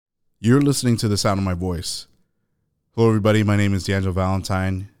You're listening to the sound of my voice. Hello, everybody. My name is D'Angelo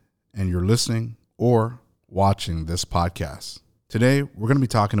Valentine, and you're listening or watching this podcast. Today, we're going to be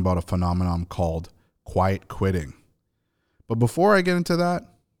talking about a phenomenon called quiet quitting. But before I get into that,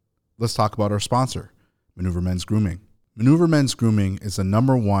 let's talk about our sponsor, Maneuver Men's Grooming. Maneuver Men's Grooming is the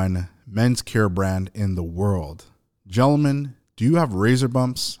 #1 men's care brand in the world. Gentlemen, do you have razor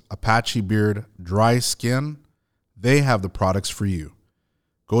bumps, a patchy beard, dry skin? They have the products for you.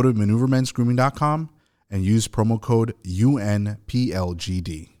 Go to maneuvermensgrooming.com and use promo code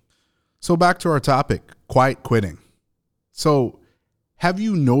UNPLGD. So back to our topic, quiet quitting. So have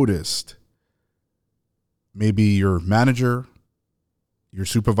you noticed maybe your manager, your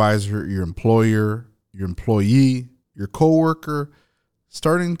supervisor, your employer, your employee, your coworker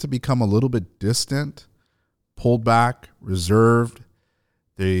starting to become a little bit distant, pulled back, reserved?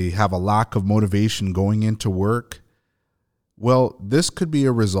 They have a lack of motivation going into work. Well, this could be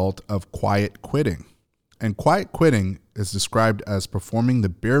a result of quiet quitting. And quiet quitting is described as performing the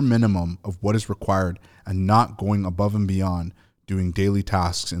bare minimum of what is required and not going above and beyond doing daily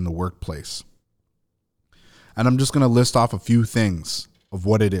tasks in the workplace. And I'm just going to list off a few things of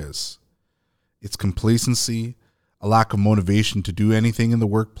what it is. It's complacency, a lack of motivation to do anything in the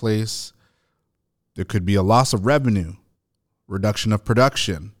workplace. There could be a loss of revenue, reduction of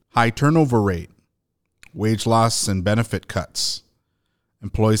production, high turnover rate, wage loss and benefit cuts,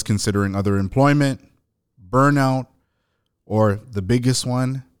 employees considering other employment, burnout, or the biggest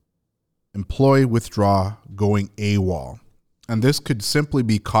one, employee withdrawal, going AWOL. And this could simply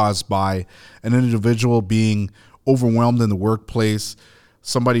be caused by an individual being overwhelmed in the workplace,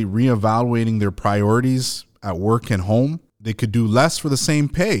 somebody reevaluating their priorities at work and home. They could do less for the same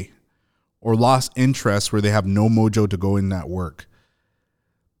pay, or lost interest where they have no mojo to go in that work.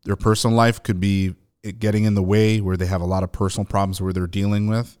 Their personal life could be it getting in the way where they have a lot of personal problems where they're dealing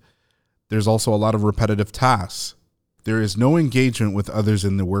with. There's also a lot of repetitive tasks. There is no engagement with others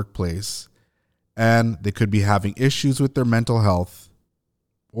in the workplace, and they could be having issues with their mental health,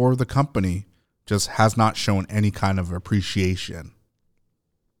 or the company just has not shown any kind of appreciation.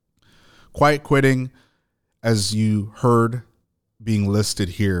 Quiet quitting, as you heard being listed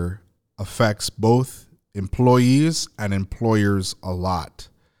here, affects both employees and employers a lot.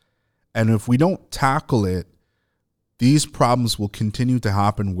 And if we don't tackle it, these problems will continue to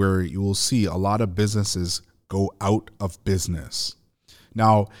happen where you will see a lot of businesses go out of business.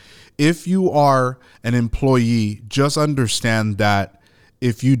 Now, if you are an employee, just understand that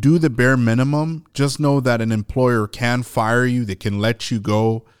if you do the bare minimum, just know that an employer can fire you. They can let you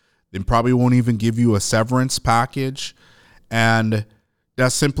go. They probably won't even give you a severance package. And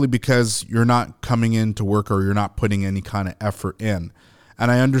that's simply because you're not coming into work or you're not putting any kind of effort in. And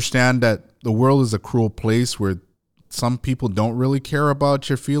I understand that the world is a cruel place where some people don't really care about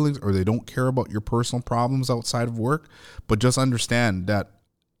your feelings or they don't care about your personal problems outside of work. But just understand that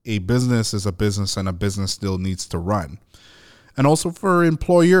a business is a business and a business still needs to run. And also for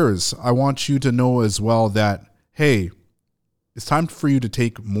employers, I want you to know as well that, hey, it's time for you to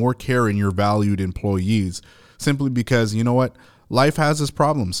take more care in your valued employees, simply because, you know what? Life has its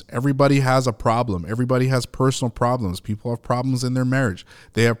problems. Everybody has a problem. Everybody has personal problems. People have problems in their marriage.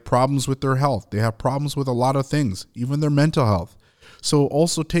 They have problems with their health. They have problems with a lot of things, even their mental health. So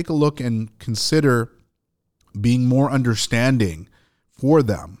also take a look and consider being more understanding for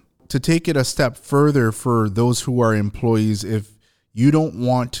them. To take it a step further for those who are employees, if you don't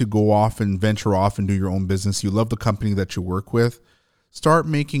want to go off and venture off and do your own business, you love the company that you work with, start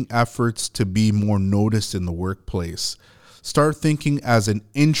making efforts to be more noticed in the workplace. Start thinking as an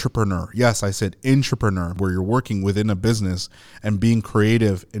intrapreneur. Yes, I said intrapreneur, where you're working within a business and being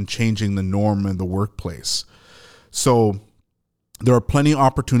creative and changing the norm in the workplace. So there are plenty of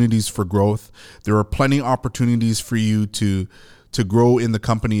opportunities for growth. There are plenty of opportunities for you to grow in the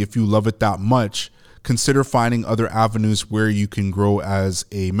company if you love it that much. Consider finding other avenues where you can grow as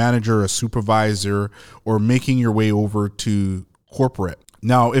a manager, a supervisor, or making your way over to corporate.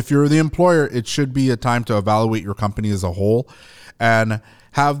 Now, if you're the employer, it should be a time to evaluate your company as a whole and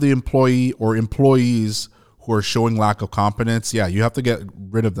have the employee or employees who are showing lack of competence. Yeah, you have to get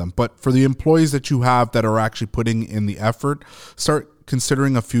rid of them. But for the employees that you have that are actually putting in the effort, start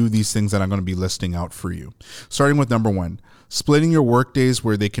considering a few of these things that I'm going to be listing out for you. Starting with #1, splitting your work days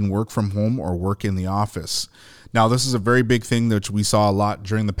where they can work from home or work in the office. Now, this is a very big thing that we saw a lot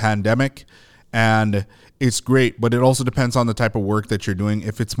during the pandemic. And it's great, but it also depends on the type of work that you're doing.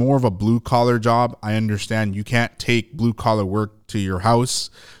 If it's more of a blue collar job, I understand you can't take blue collar work to your house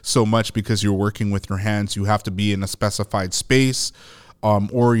so much because you're working with your hands. You have to be in a specified space,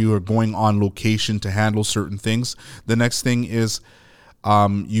 or you are going on location to handle certain things. The next thing is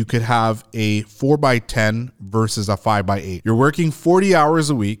You could have a 4x10 versus a 5x8. You're working 40 hours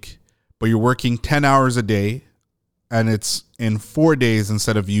a week, but you're working 10 hours a day, and it's in 4 days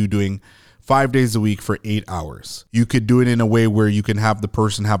instead of you doing 5 days a week for 8 hours. You could do it in a way where you can have the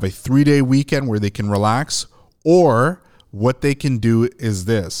person have a 3-day weekend where they can relax, or what they can do is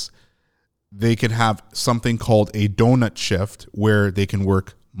this. They can have something called a donut shift where they can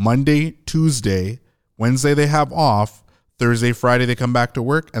work Monday, Tuesday, Wednesday they have off, Thursday, Friday they come back to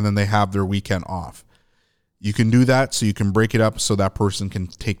work, and then they have their weekend off. You can do that so you can break it up so that person can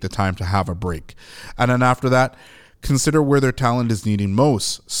take the time to have a break. And then after that, consider where their talent is needed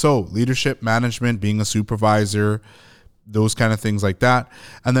most. So leadership, management, being a supervisor, those kind of things like that.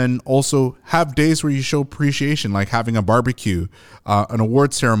 And then also have days where you show appreciation, like having a barbecue, an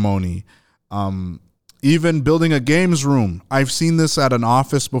award ceremony, even building a games room. I've seen this at an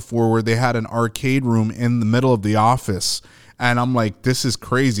office before where they had an arcade room in the middle of the office. And I'm like, this is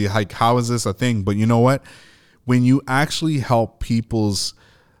crazy. Like, how is this a thing? But you know what? When you actually help people's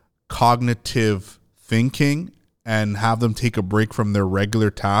cognitive thinking and have them take a break from their regular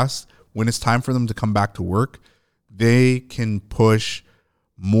tasks, when it's time for them to come back to work, they can push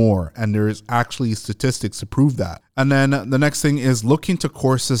more. And there's actually statistics to prove that. And then the next thing is look into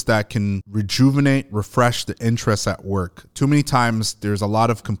courses that can rejuvenate, refresh the interest at work. Too many times there's a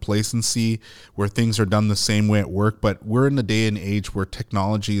lot of complacency where things are done the same way at work, but we're in the day and age where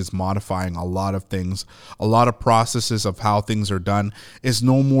technology is modifying a lot of things. A lot of processes of how things are done is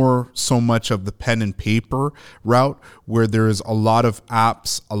no more so much of the pen and paper route, where there is a lot of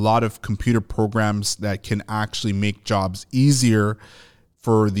apps, a lot of computer programs that can actually make jobs easier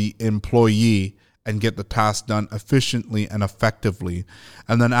for the employee and get the task done efficiently and effectively.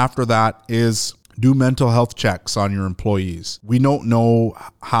 And then after that is do mental health checks on your employees. We don't know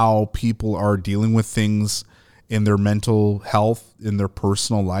how people are dealing with things in their mental health, in their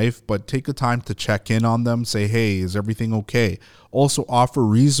personal life, but take the time to check in on them. Say, hey, is everything okay? Also offer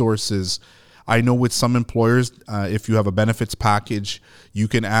resources. I know with some employers, if you have a benefits package, you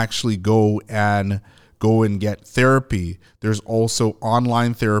can actually go and get therapy. There's also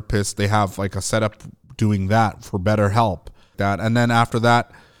online therapists. They have like a setup doing that for BetterHelp. And then after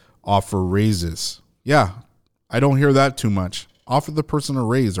that, offer raises. Yeah, I don't hear that too much. Offer the person a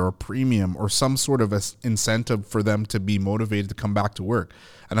raise or a premium or some sort of a incentive for them to be motivated to come back to work.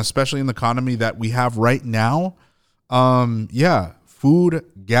 And especially in the economy that we have right now, food,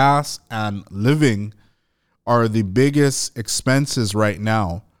 gas, and living are the biggest expenses right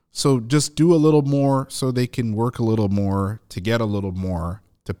now. So just do a little more so they can work a little more to get a little more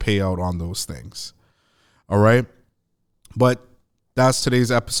to pay out on those things. All right. But that's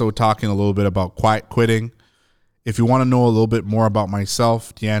today's episode, talking a little bit about quiet quitting. If you want to know a little bit more about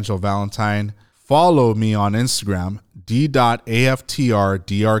myself, D'Angelo Valentine, follow me on Instagram, d.aftrdrk.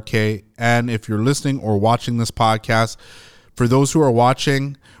 And if you're listening or watching this podcast, for those who are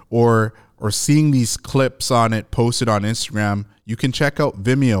watching or seeing these clips on it posted on Instagram, you can check out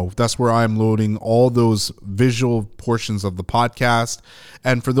Vimeo. That's where I'm loading all those visual portions of the podcast.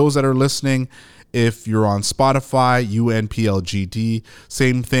 And for those that are listening, if you're on Spotify, UNPLGD,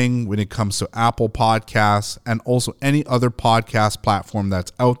 same thing when it comes to Apple Podcasts and also any other podcast platform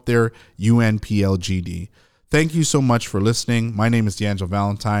that's out there, UNPLGD. Thank you so much for listening. My name is D'Angelo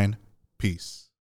Valentine. Peace.